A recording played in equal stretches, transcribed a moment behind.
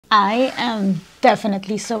I am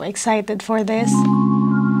definitely so excited for this.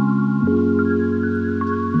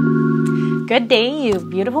 Good day, you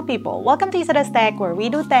beautiful people. Welcome to LAZADA's Tech, where we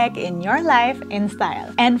do tech in your life in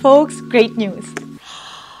style. And folks, great news.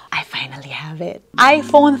 I finally have it.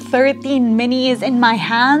 iPhone 13 mini is in my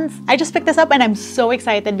hands. I just picked this up and I'm so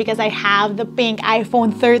excited because I have the pink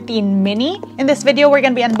iPhone 13 mini. In this video, we're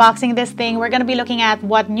gonna be unboxing this thing. We're gonna be looking at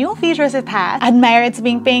what new features it has, admire its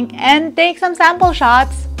being pink, and take some sample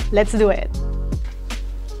shots. Let's do it.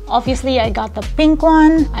 Obviously, I got the pink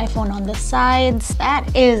one, iPhone on the sides.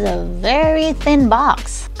 That is a very thin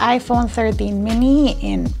box. iPhone 13 mini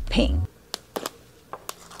in pink.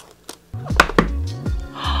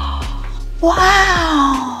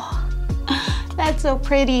 Wow! That's so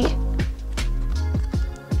pretty.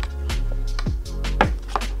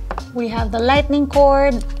 We have the lightning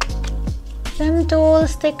cord, SIM tool,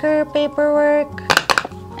 sticker, paperwork,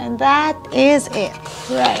 and that is it.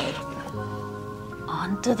 Right.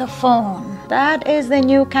 Onto the phone. That is the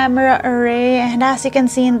new camera array, and as you can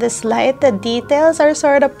see in this light, the details are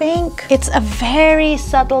sort of pink. It's a very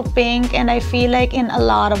subtle pink, and I feel like in a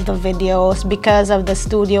lot of the videos, because of the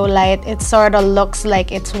studio light, it sort of looks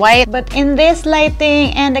like it's white. But in this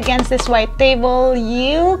lighting and against this white table,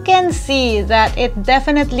 you can see that it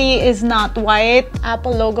definitely is not white.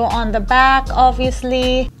 Apple logo on the back,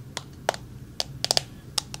 obviously.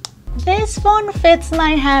 This phone fits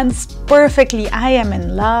my hands perfectly. I am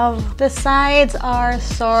in love. The sides are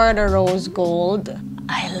sort of rose gold.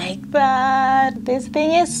 I like that. This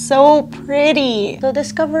thing is so pretty. So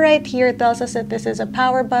this cover right here tells us that this is a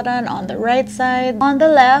power button on the right side. On the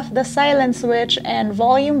left, the silent switch and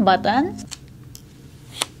volume buttons.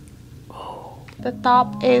 The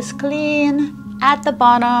top is clean. At the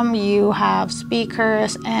bottom, you have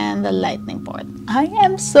speakers and the lightning port. I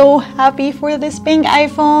am so happy for this pink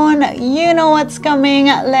iPhone. You know what's coming.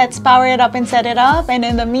 Let's power it up and set it up. And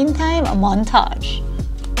in the meantime, a montage.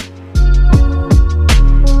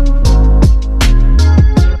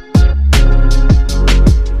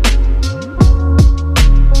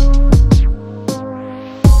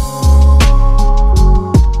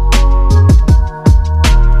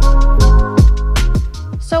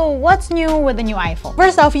 What's new with the new iPhone?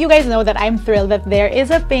 First off, you guys know that I'm thrilled that there is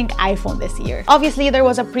a pink iPhone this year. Obviously, there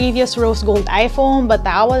was a previous rose gold iPhone, but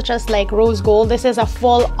that was just like rose gold. This is a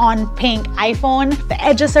full-on pink iPhone. The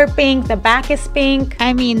edges are pink, the back is pink.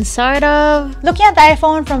 I mean, sort of. Looking at the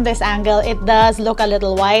iPhone from this angle, it does look a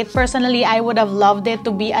little white. Personally, I would have loved it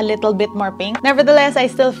to be a little bit more pink. Nevertheless, I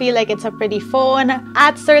still feel like it's a pretty phone.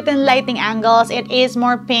 At certain lighting angles, it is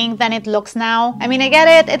more pink than it looks now. I mean, I get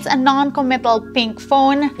it. It's a non-committal pink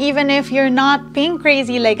phone. Even if you're not pink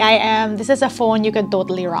crazy like I am, this is a phone you can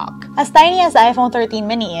totally rock. As tiny as the iPhone 13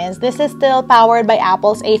 mini is, this is still powered by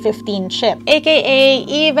Apple's A15 chip. AKA,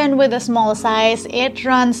 even with a small size, it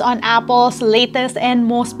runs on Apple's latest and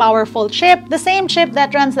most powerful chip, the same chip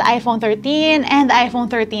that runs the iPhone 13 and the iPhone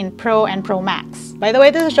 13 Pro and Pro Max. By the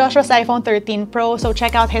way, this is Joshua's iPhone 13 Pro, so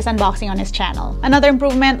check out his unboxing on his channel. Another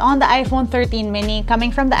improvement on the iPhone 13 mini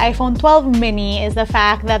coming from the iPhone 12 mini is the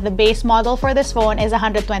fact that the base model for this phone is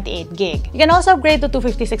 128 gig. You can also upgrade to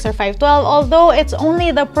 256 or 512, although it's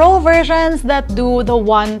only the Pro versions that do the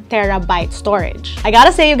 1 terabyte storage. I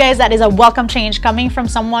gotta say, you guys, that is a welcome change coming from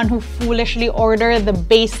someone who foolishly ordered the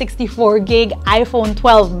base 64 gig iPhone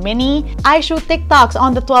 12 mini. I shoot TikToks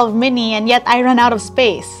on the 12 mini and yet I run out of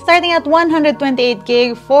space. Starting at 128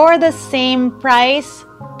 gig for the same price,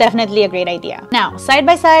 definitely a great idea. Now, side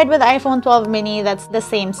by side with the iPhone 12 mini that's the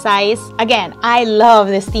same size, again, I love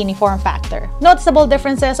this teeny form factor. Noticeable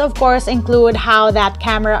differences, of course, include how that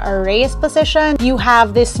camera array is positioned. You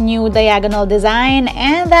have this new diagonal design,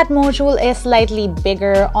 and that module is slightly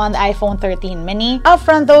bigger on the iPhone 13 mini. Up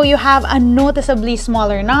front, though, you have a noticeably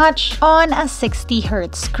smaller notch on a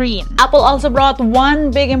 60Hz screen. Apple also brought one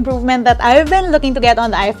big improvement that I've been looking to get on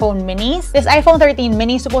the iPhone minis. This iPhone 13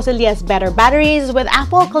 mini supposedly has better batteries, with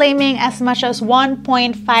Apple claiming as much as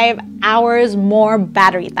 1.5 hours more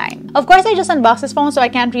battery time. Of course, I just unboxed this phone, so I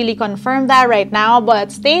can't really confirm that right now,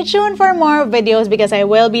 but stay tuned for more videos because I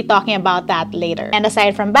will be talking about that later. And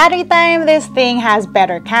aside from battery time, this thing has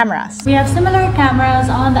better cameras. We have similar cameras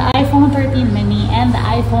on the iPhone 13 mini and the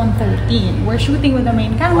iPhone 13. We're shooting with the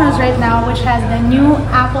main cameras right now, which has the new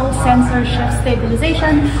Apple sensor shift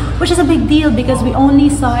stabilization, which is a big deal because we only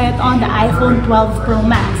saw it on the iPhone 12 Pro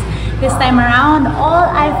Max. This time around, all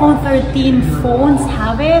iPhone 13 phones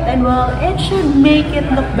have it, and well, it should make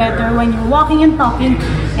it look better when you're walking and talking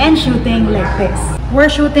and shooting like this. We're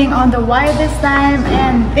shooting on the wide this time,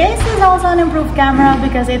 and this is also an improved camera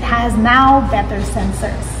because it has now better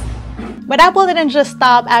sensors. But Apple didn't just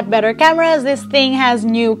stop at better cameras. This thing has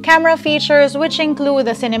new camera features, which include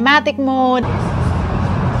the cinematic mode.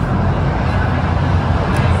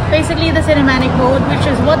 Basically, the cinematic mode, which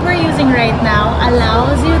is what we're using right now,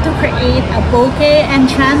 allows you to create a bokeh and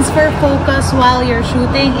transfer focus while you're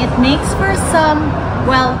shooting. It makes for some,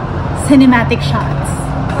 well, cinematic shots.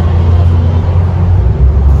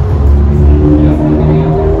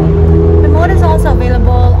 The mode is also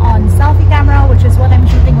available on selfie camera, which is what I'm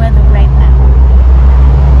shooting with right now.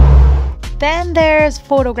 Then there's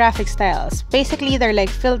photographic styles. Basically, they're like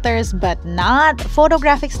filters, but not.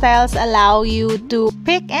 Photographic styles allow you to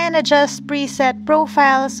pick and adjust preset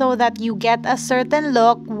profiles so that you get a certain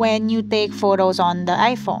look when you take photos on the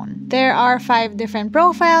iPhone. There are 5 different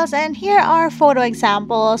profiles, and here are photo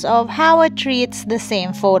examples of how it treats the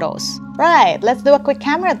same photos. Right, let's do a quick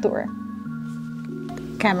camera tour.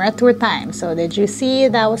 Camera tour time. So did you see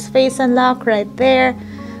that was face unlock right there?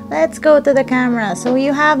 Let's go to the camera. So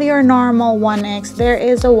you have your normal 1x, there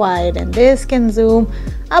is a wide, and this can zoom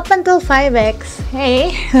up until 5x.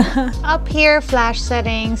 Hey! Up here, flash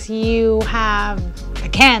settings, you have,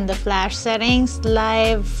 again, the flash settings,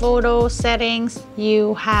 live photo settings.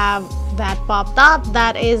 You have that popped up,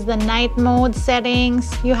 that is the night mode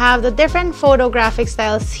settings. You have the different photographic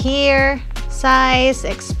styles here. Size,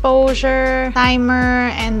 exposure,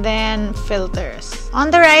 timer, and then filters.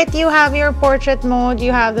 On the right, you have your portrait mode.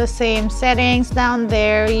 You have the same settings. Down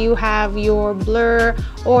there, you have your blur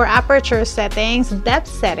or aperture settings, depth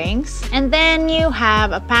settings, and then you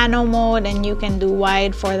have a pano mode, and you can do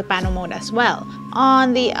wide for the pano mode as well.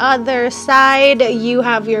 On the other side, you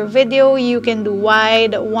have your video. You can do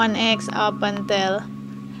wide 1x up until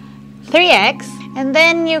 3x, and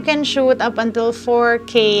then you can shoot up until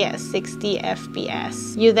 4K 60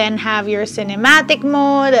 FPS. You then have your cinematic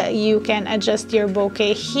mode. You can adjust your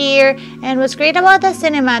bokeh here, and what's great about the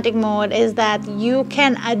cinematic mode is that you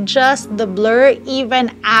can adjust the blur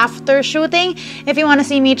even after shooting. If you want to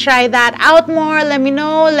see me try that out more, let me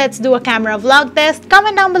know. Let's do a camera vlog test.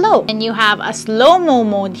 Comment down below. And you have a slow-mo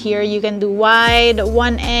mode here. You can do wide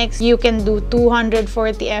 1x, you can do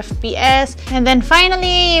 240 FPS, and then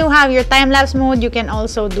finally you have your time-lapse mode. You can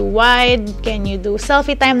also do wide. Can you do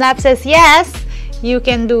selfie time lapses? Yes! You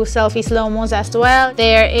can do selfie slow-mos as well.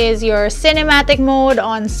 There is your cinematic mode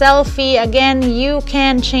on selfie. Again, you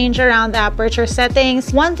can change around the aperture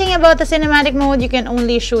settings. One thing about the cinematic mode, you can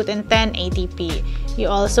only shoot in 1080p. You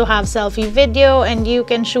also have selfie video, and you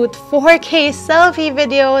can shoot 4K selfie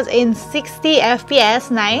videos in 60 FPS.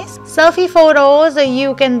 Nice. Selfie photos,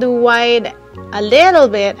 you can do wide a little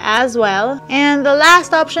bit as well. And the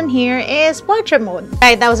last option here is portrait mode.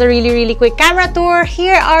 Right, that was a really quick camera tour.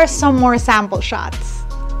 Here are some more sample shots.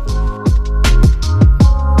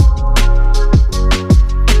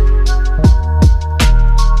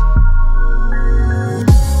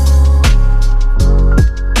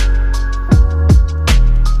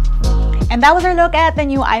 And that was our look at the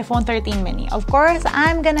new iPhone 13 mini. Of course,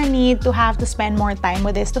 I'm gonna need to have to spend more time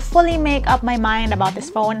with this to fully make up my mind about this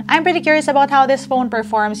phone. I'm pretty curious about how this phone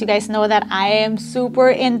performs. You guys know that I am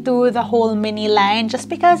super into the whole mini line just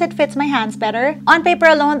because it fits my hands better. On paper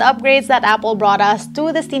alone, the upgrades that Apple brought us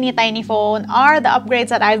to this teeny tiny phone are the upgrades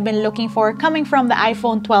that I've been looking for coming from the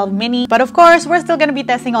iPhone 12 mini. But of course, we're still gonna be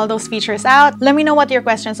testing all those features out. Let me know what your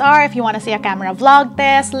questions are. If you wanna see a camera vlog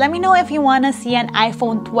test, let me know if you wanna see an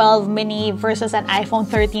iPhone 12 mini versus an iPhone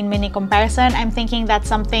 13 mini comparison. I'm thinking that's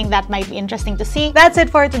something that might be interesting to see. That's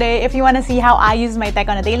it for today. If you want to see how I use my tech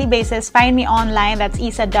on a daily basis, find me online. That's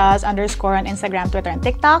LAZADA_ on Instagram, Twitter, and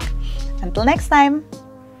TikTok. Until next time.